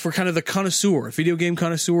 but it's for kind of the connoisseur, video game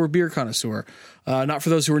connoisseur, beer connoisseur. Not for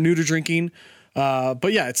those who are new to drinking.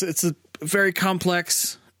 But yeah, it's a very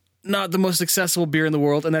complex, not the most accessible beer in the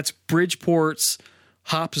world, and that's Bridgeport's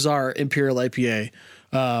Hop Czar Imperial IPA,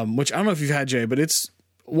 which I don't know if you've had, Jay, but it's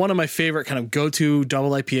one of my favorite kind of go-to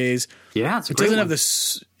double IPAs. Yeah, it's a it great doesn't one. have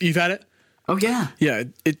this. You've had it? Oh yeah, yeah.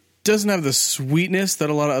 It doesn't have the sweetness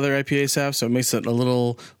that a lot of other IPAs have, so it makes it a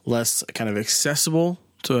little less kind of accessible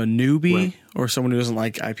to a newbie or someone who doesn't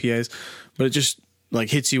like IPAs. But it just like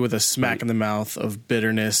hits you with a smack in the mouth of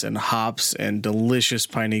bitterness and hops and delicious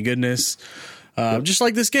piney goodness. Just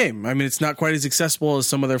like this game. I mean, it's not quite as accessible as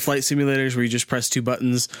some other flight simulators where you just press two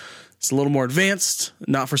buttons. It's a little more advanced,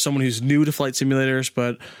 not for someone who's new to flight simulators,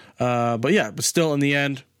 but still in the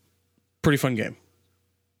end, pretty fun game.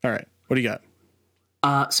 All right, what do you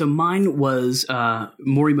got? So mine was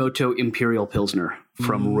Morimoto Imperial Pilsner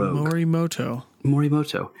from Rogue.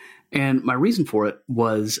 Morimoto. And my reason for it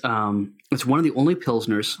was it's one of the only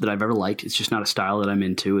Pilsners that I've ever liked. It's just not a style that I'm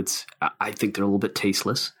into. I think they're a little bit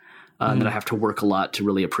tasteless. That I have to work a lot to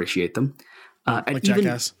really appreciate them. Like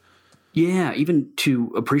Jackass? Yeah, even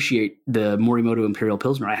to appreciate the Morimoto Imperial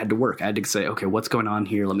Pilsner, I had to work. I had to say, okay, what's going on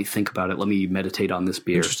here? Let me think about it. Let me meditate on this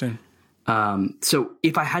beer. Interesting. So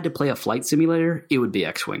if I had to play a flight simulator, it would be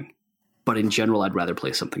X-Wing. But in general, I'd rather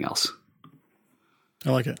play something else. I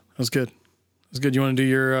like it. That was good. That's good. You want to do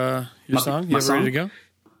your song? You ready to go?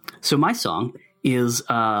 So my song is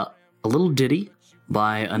a little ditty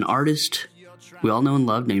by an artist we all know and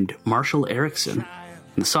love named Marshall Erickson.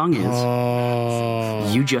 And the song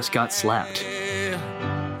is You Just Got Slapped.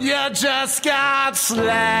 You just got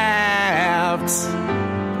slapped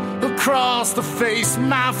across the face,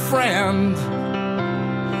 my friend.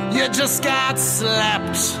 You just got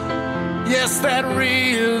slapped. Yes, that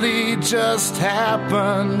really just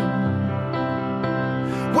happened.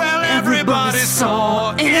 Well, everybody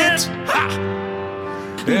saw it.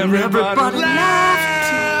 Ha! Everybody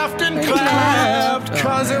laughed and clapped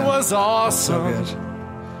because it was awesome. So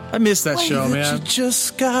I missed that show, man. You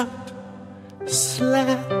just got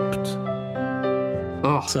slapped.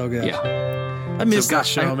 Oh, so good. Yeah. I missed that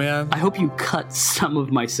show, man. I hope you cut some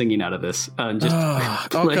of my singing out of this. And just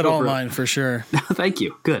I'll cut all mine for sure. Thank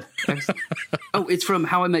you. Good. Oh, it's from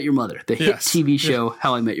How I Met Your Mother, the hit TV show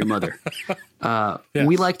How I Met Your Mother.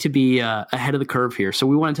 We like to be ahead of the curve here, so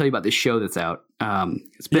we want to tell you about this show that's out.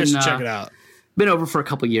 It's been check it out. Been over for a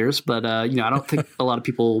couple of years, but I don't think a lot of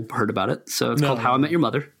people heard about it. So it's called How I Met Your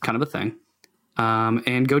Mother, kind of a thing.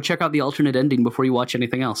 And go check out the alternate ending before you watch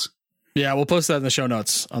anything else. Yeah, we'll post that in the show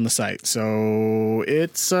notes on the site. So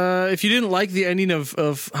it's if you didn't like the ending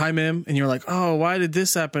of Hi Mim and you're like, oh, why did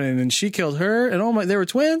this happen? And she killed her and they were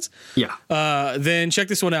twins. Yeah. Then check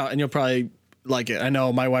this one out and you'll probably like it. I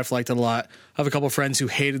know my wife liked it a lot. I have a couple of friends who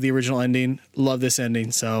hated the original ending. Love this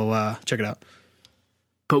ending. So check it out.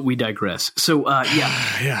 But we digress. So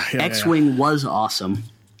X-Wing was awesome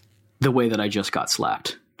the way that I just got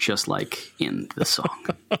slapped, just like in the song.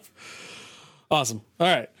 Awesome. All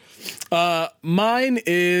right. Mine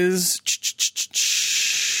is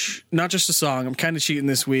not just a song. I'm kind of cheating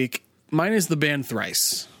this week. Mine is the band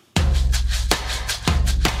Thrice.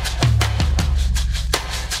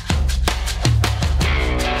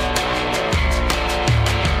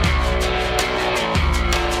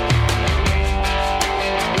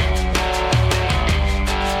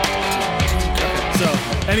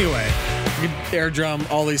 Anyway, you could air drum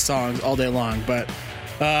all these songs all day long, but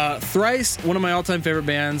Thrice, one of my all-time favorite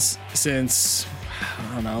bands since,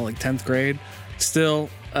 I don't know, like 10th grade. Still,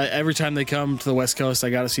 every time they come to the West Coast,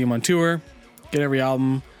 I got to see them on tour, get every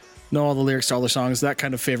album, know all the lyrics to all the songs, that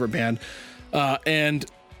kind of favorite band. And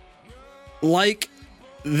like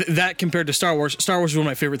that compared to Star Wars is one of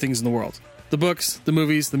my favorite things in the world. The books, the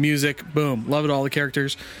movies, the music, boom, love it all, the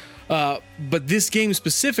characters. But this game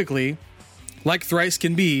specifically, like Thrice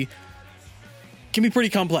can be pretty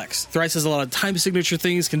complex. Thrice has a lot of time signature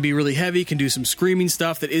things, can be really heavy, can do some screaming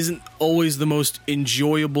stuff that isn't always the most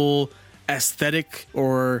enjoyable, aesthetic,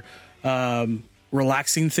 or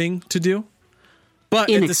relaxing thing to do.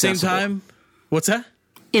 But at the same time, what's that?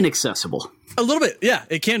 Inaccessible. A little bit, yeah,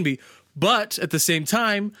 it can be. But at the same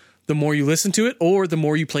time, the more you listen to it or the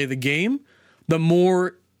more you play the game, the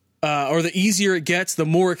more or the easier it gets, the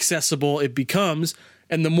more accessible it becomes.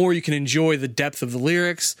 And the more you can enjoy the depth of the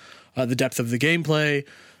lyrics, the depth of the gameplay,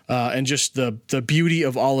 and just the beauty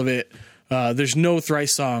of all of it. There's no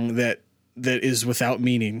Thrice song that is without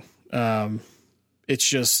meaning. It's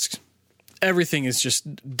just everything is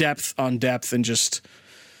just depth on depth, and just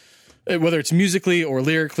whether it's musically or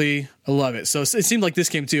lyrically, I love it. So it seemed like this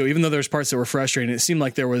game too, even though there's parts that were frustrating, it seemed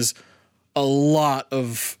like there was a lot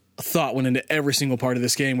of thought went into every single part of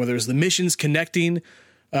this game, whether it was the missions connecting,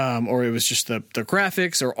 or it was just the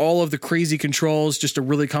graphics, or all of the crazy controls, just a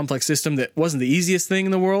really complex system that wasn't the easiest thing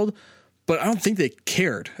in the world, but I don't think they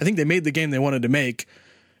cared. I think they made the game they wanted to make,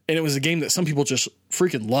 and it was a game that some people just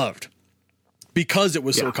freaking loved because it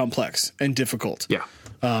was so complex and difficult. Yeah.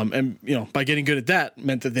 And, by getting good at that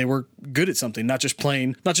meant that they were good at something, not just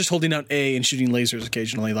holding out A and shooting lasers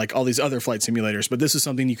occasionally, like all these other flight simulators, but this is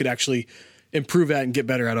something you could actually improve at and get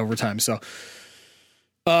better at over time. So,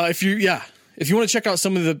 if you want to check out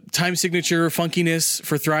some of the time signature funkiness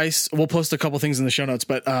for Thrice, we'll post a couple things in the show notes.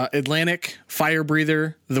 But Atlantic, Fire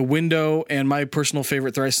Breather, The Window, and my personal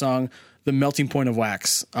favorite Thrice song, The Melting Point of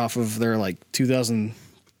Wax, off of their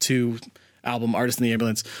 2002 album, Artist in the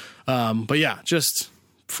Ambulance. But yeah, just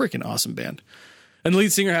freaking awesome band. And the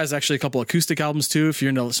lead singer has actually a couple acoustic albums too. If you're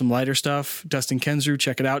into some lighter stuff, Dustin Kensrue,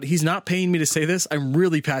 check it out. He's not paying me to say this. I'm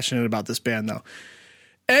really passionate about this band though.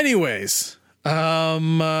 Anyways. What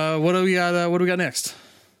do we got next?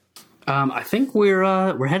 I think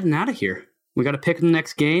we're heading out of here. We got to pick the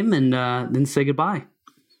next game and then say goodbye.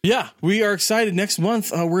 Yeah, we are excited. Next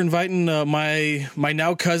month, we're inviting my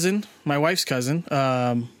now cousin, my wife's cousin,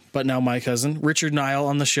 but now my cousin, Richard Nile,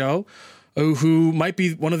 on the show, who might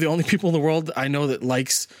be one of the only people in the world I know that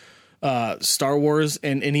likes Star Wars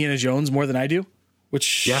and Indiana Jones more than I do.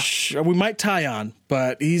 Which we might tie on,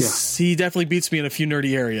 but he definitely beats me in a few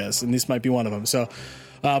nerdy areas, and this might be one of them. So,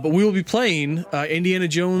 but we will be playing Indiana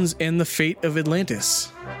Jones and the Fate of Atlantis.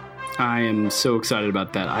 I am so excited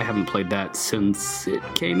about that. I haven't played that since it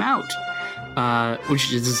came out,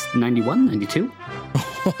 which is 91, 92?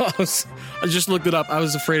 I just looked it up. I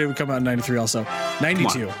was afraid it would come out in 93 also.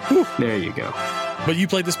 92. There you go. But you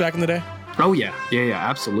played this back in the day? Oh, yeah,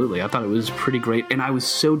 absolutely. I thought it was pretty great, and I was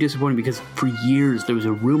so disappointed because for years there was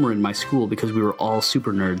a rumor in my school, because we were all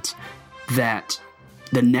super nerds, that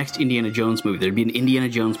the next Indiana Jones movie, there'd be an Indiana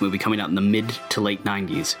Jones movie coming out in the mid to late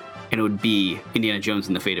 90s, and it would be Indiana Jones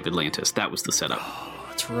and the Fate of Atlantis. That was the setup. Oh,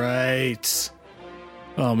 that's right.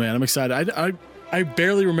 Oh, man, I'm excited. I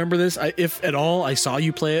barely remember this. If at all, I saw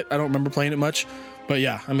you play it. I don't remember playing it much, but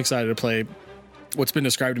yeah, I'm excited to play what's been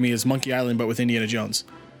described to me as Monkey Island, but with Indiana Jones.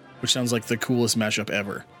 Which sounds like the coolest mashup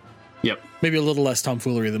ever. Yep. Maybe a little less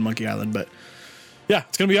tomfoolery than Monkey Island, but yeah,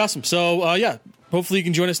 it's going to be awesome. So, hopefully you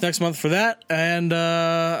can join us next month for that. And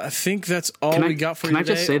I think that's all we got for you today.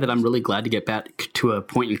 Can I just say that I'm really glad to get back to a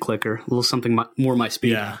point and clicker, a little something more my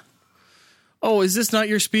speed. Yeah. Oh, is this not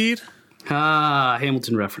your speed?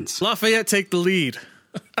 Hamilton reference. Lafayette, take the lead.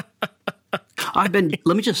 Let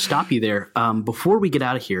me just stop you there. Before we get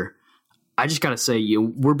out of here, I just got to say,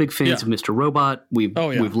 we're big fans of Mr. Robot. We've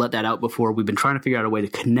let that out before. We've been trying to figure out a way to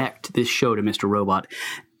connect this show to Mr. Robot.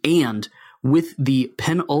 And with the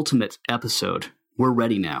penultimate episode, we're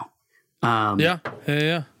ready now. Yeah.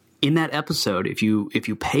 In that episode, if you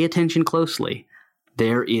pay attention closely,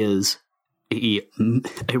 there is a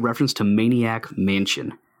reference to Maniac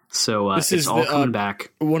Mansion. So this it's is all coming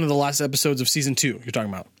back. One of the last episodes of season 2 you're talking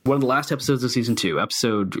about. One of the last episodes of season 2,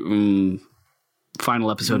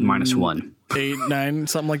 final episode -1. 8, 9,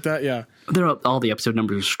 something like that, yeah. All the episode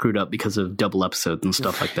numbers are screwed up because of double episodes and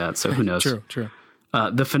stuff like that, so who knows. True.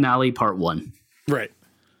 The finale, part 1. Right.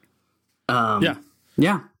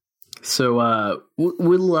 Yeah. So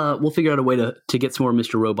we'll figure out a way to get some more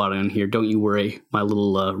Mr. Robot on here. Don't you worry, my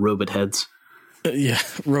little robot heads.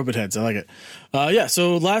 Robot heads. I like it.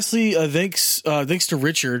 So lastly, thanks to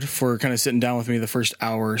Richard for kind of sitting down with me the first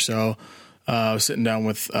hour or so. Sitting down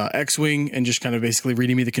with X-Wing and just kind of basically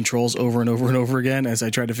reading me the controls over and over and over again as I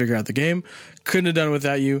tried to figure out the game. Couldn't have done it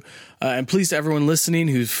without you. And please to everyone listening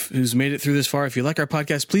who's made it through this far, if you like our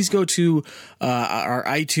podcast, please go to our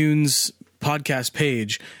iTunes podcast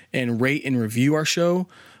page and rate and review our show.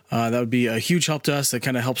 That would be a huge help to us. That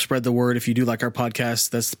kind of helps spread the word. If you do like our podcast,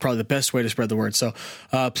 that's probably the best way to spread the word. So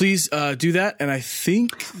please do that. And I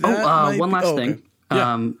think one last thing. Okay.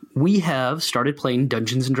 Yeah. We have started playing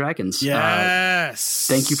Dungeons and Dragons. Yes.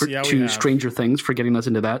 Thank you to Stranger Things for getting us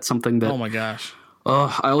into that. Something that, oh my gosh,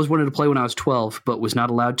 I always wanted to play when I was 12, but was not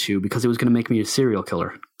allowed to because it was going to make me a serial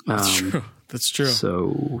killer. That's true. That's true.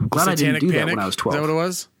 So glad I didn't do that when I was 12. Is that what it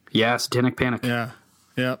was? Yeah, Satanic Panic. Yeah.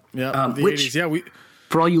 The which, 80s. Yeah,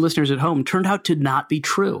 for all you listeners at home, turned out to not be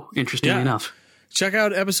true. Interestingly enough. Check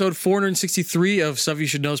out episode 463 of Stuff You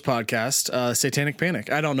Should Know's podcast, Satanic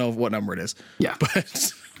Panic. I don't know what number it is. Yeah.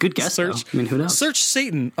 But good guess. Search, I mean, who knows? Search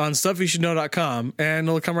Satan on StuffYouShouldKnow.com and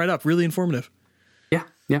it'll come right up. Really informative. Yeah.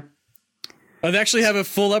 They actually have a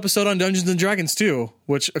full episode on Dungeons and Dragons too,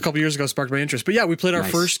 which a couple years ago sparked my interest. But yeah, we played our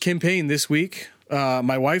first campaign this week.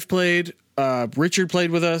 My wife played. Richard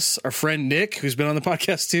played with us. Our friend Nick, who's been on the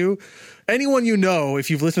podcast too. Anyone you know, if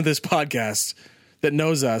you've listened to this podcast, that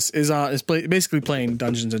knows us is basically playing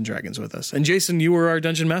Dungeons and Dragons with us. And Jason, you were our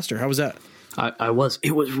dungeon master. How was that? I was.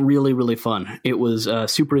 It was really, really fun. It was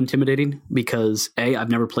super intimidating because A,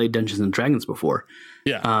 I've never played Dungeons and Dragons before.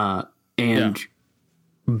 Yeah.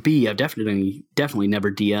 B, I've definitely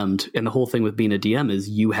never DM'd. And the whole thing with being a DM is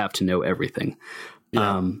you have to know everything.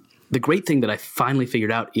 Yeah. The great thing that I finally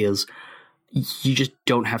figured out is you just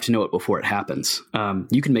don't have to know it before it happens.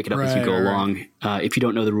 You can make it up as you go along. If you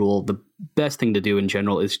don't know the rule, the best thing to do in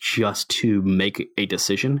general is just to make a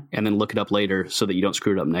decision and then look it up later so that you don't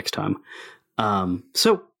screw it up next time.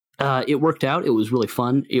 So it worked out. It was really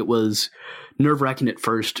fun. It was nerve-wracking at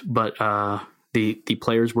first, but the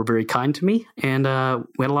players were very kind to me, and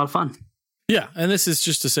we had a lot of fun. Yeah, and this is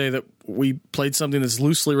just to say that we played something that's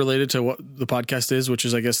loosely related to what the podcast is, which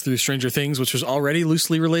is, I guess, through Stranger Things, which was already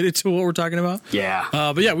loosely related to what we're talking about. Yeah.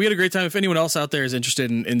 But yeah, we had a great time. If anyone else out there is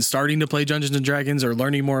interested in starting to play Dungeons & Dragons or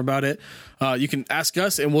learning more about it, you can ask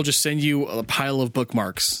us, and we'll just send you a pile of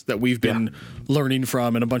bookmarks that we've been learning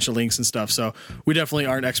from and a bunch of links and stuff. So we definitely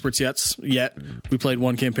aren't experts yet. We played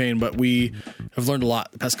one campaign, but we have learned a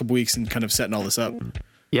lot the past couple weeks and kind of setting all this up.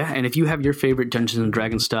 Yeah, and if you have your favorite Dungeons and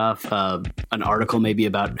Dragons stuff, an article maybe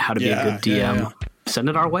about how to be a good DM, send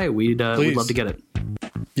it our way. We'd love to get it.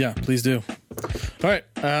 Yeah, please do. All right,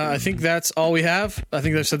 I think that's all we have. I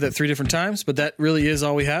think I've said that 3 different times, but that really is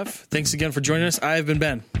all we have. Thanks again for joining us. I have been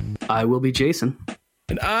Ben. I will be Jason.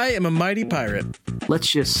 And I am a mighty pirate. Let's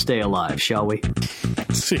just stay alive, shall we?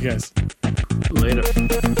 See you guys. Later.